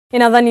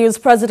In other news,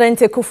 President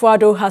Akufo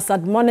Addo has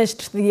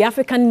admonished the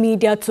African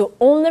media to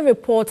only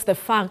report the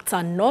facts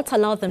and not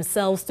allow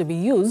themselves to be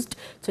used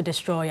to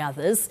destroy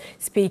others.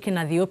 Speaking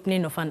at the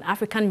opening of an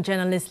African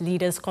Journalist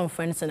Leaders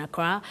Conference in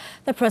Accra,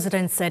 the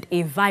president said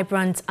a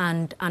vibrant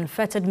and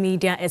unfettered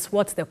media is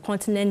what the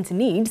continent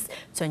needs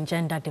to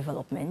engender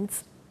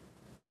development.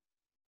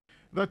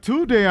 The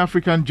two-day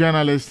African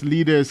Journalist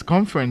Leaders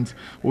Conference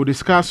will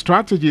discuss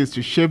strategies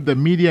to shape the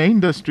media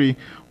industry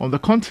on the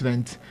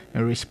continent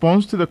in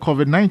response to the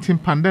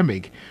COVID-19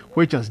 pandemic,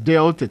 which has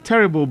dealt a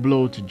terrible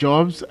blow to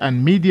jobs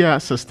and media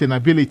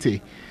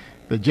sustainability.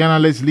 The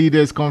Journalist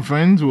Leaders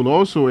Conference will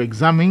also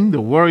examine the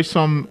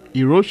worrisome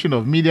erosion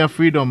of media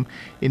freedom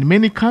in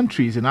many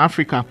countries in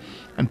Africa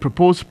and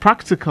propose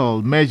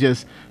practical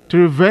measures to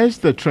reverse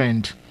the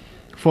trend.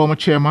 Former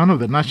chairman of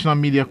the National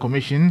Media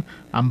Commission,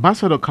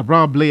 Ambassador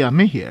Cabral Blair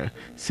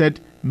said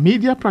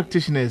media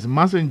practitioners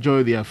must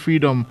enjoy their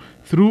freedom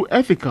through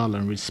ethical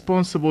and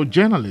responsible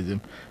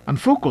journalism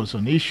and focus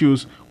on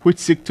issues which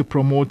seek to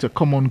promote a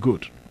common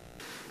good.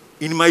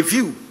 In my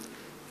view,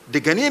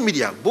 the Ghanaian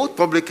media, both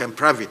public and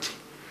private,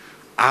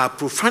 are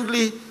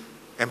profoundly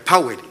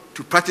empowered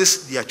to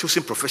practice their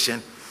chosen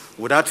profession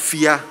without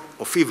fear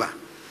or favor.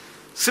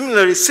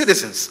 Similarly,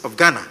 citizens of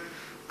Ghana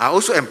are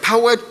also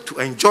empowered to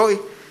enjoy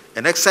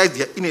and exercise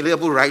their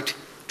inalienable right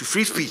to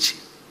free speech.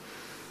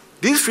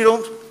 These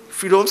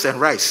freedoms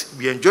and rights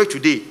we enjoy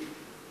today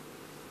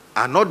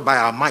are not by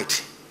our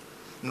might,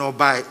 nor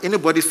by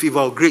anybody's favor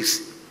or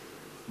grace,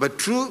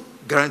 but through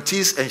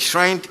guarantees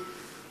enshrined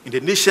in the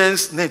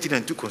nation's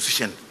 1992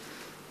 Constitution.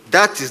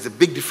 That is the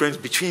big difference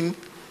between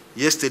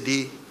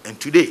yesterday and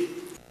today.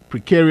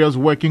 Precarious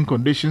working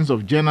conditions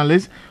of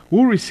journalists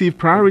will receive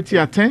priority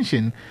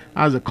attention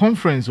as the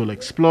conference will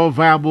explore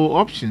viable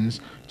options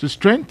to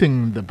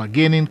strengthen the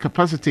bargaining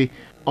capacity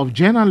of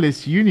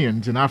journalists'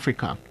 unions in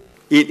Africa.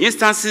 In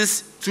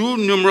instances too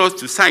numerous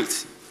to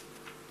cite,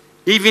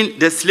 even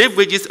the slave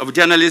wages of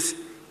journalists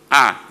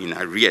are in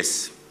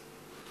arrears.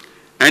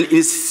 And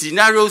in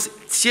scenarios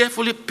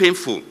tearfully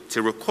painful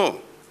to recall,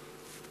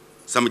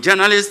 some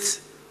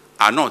journalists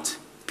are not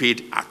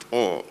paid at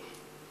all.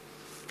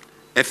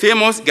 A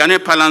famous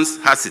Ghanaian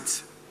parlance has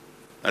it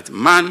that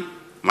man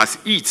must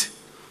eat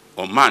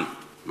or man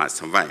must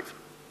survive.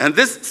 And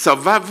this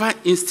survival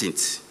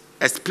instinct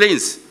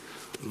explains,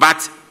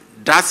 but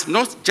does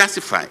not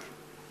justify,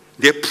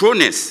 the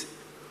proneness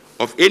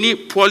of any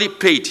poorly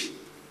paid,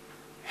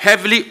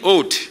 heavily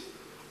owed,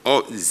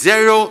 or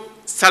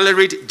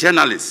zero-salaried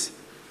journalists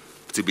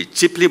to be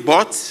cheaply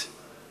bought,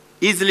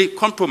 easily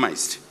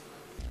compromised.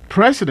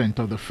 President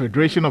of the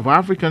Federation of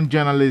African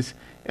Journalists,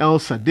 El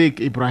Sadiq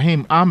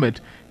Ibrahim Ahmed,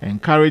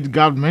 encouraged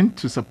government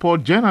to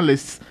support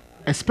journalists,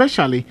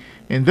 especially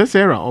in this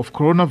era of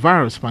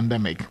coronavirus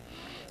pandemic.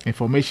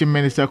 Information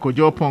Minister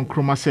Kojo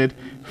Nkrumah said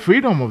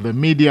freedom of the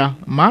media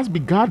must be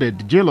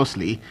guarded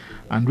jealously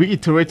and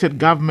reiterated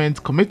government's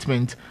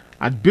commitment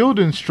at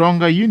building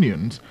stronger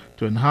unions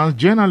to enhance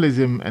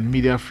journalism and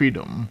media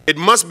freedom. It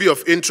must be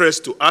of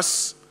interest to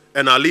us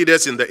and our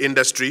leaders in the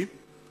industry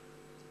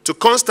to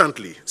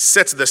constantly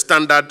set the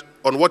standard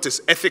on what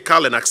is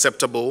ethical and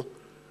acceptable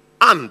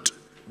and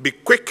be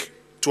quick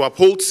to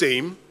uphold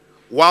same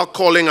while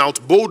calling out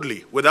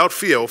boldly, without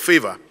fear or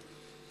favor,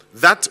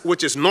 that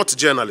which is not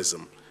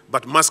journalism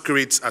but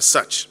masquerades as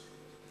such.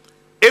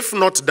 If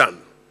not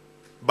done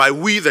by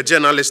we the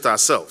journalists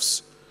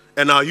ourselves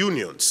and our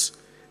unions,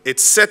 it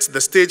sets the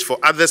stage for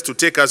others to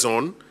take us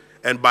on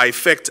and by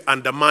effect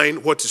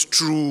undermine what is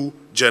true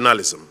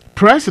journalism.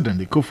 President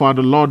Akufo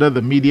Addo lauded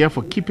the media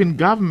for keeping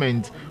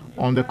government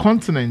on the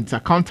continent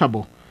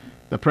accountable.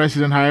 The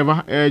president,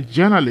 however, urged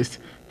journalists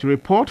to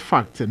report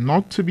facts and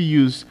not to be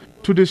used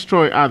to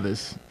destroy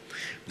others.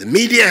 The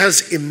media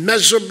has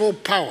immeasurable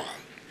power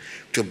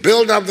to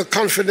build up the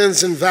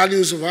confidence and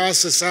values of our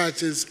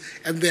societies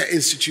and their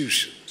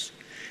institutions,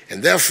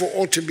 and therefore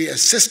ought to be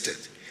assisted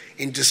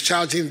in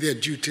discharging their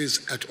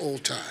duties at all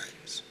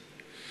times.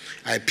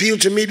 I appeal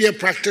to media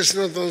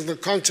practitioners of the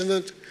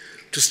continent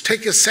to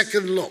take a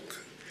second look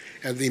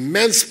at the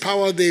immense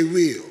power they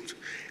wield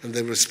and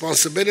the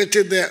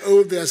responsibility they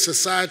owe their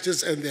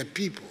societies and their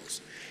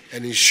peoples,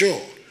 and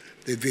ensure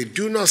that they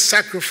do not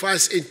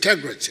sacrifice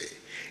integrity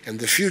and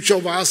the future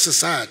of our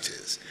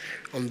societies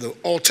on the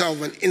altar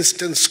of an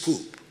instant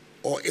scoop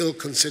or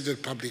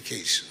ill-considered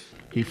publication.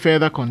 He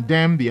further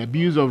condemned the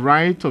abuse of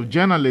rights of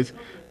journalists,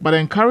 but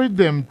encouraged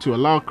them to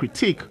allow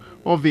critique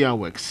of their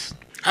works.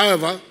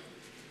 However,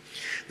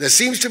 there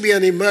seems to be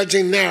an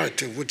emerging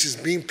narrative which is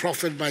being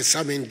proffered by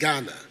some in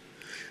Ghana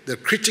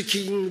that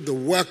critiquing the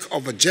work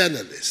of a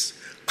journalist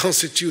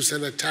constitutes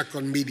an attack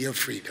on media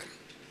freedom.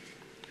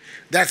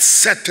 That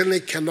certainly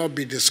cannot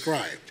be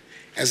described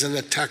as an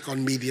attack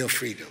on media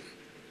freedom.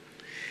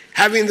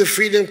 Having the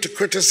freedom to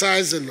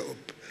criticize and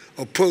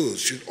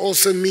oppose should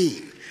also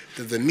mean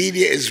that the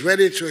media is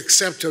ready to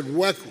accept and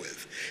work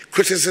with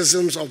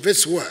criticisms of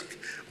its work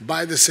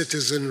by the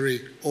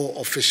citizenry or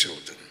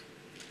officialdom.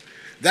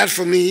 That,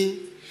 for me,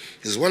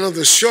 is one of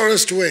the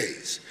surest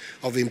ways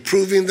of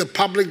improving the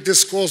public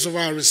discourse of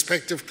our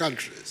respective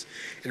countries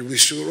and we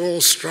should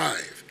all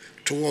strive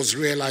towards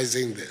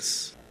realizing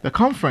this. The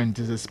conference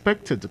is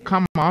expected to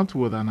come out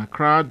with an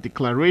Accra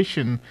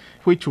Declaration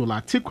which will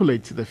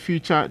articulate the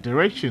future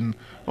direction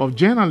of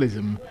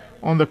journalism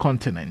on the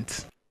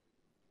continent.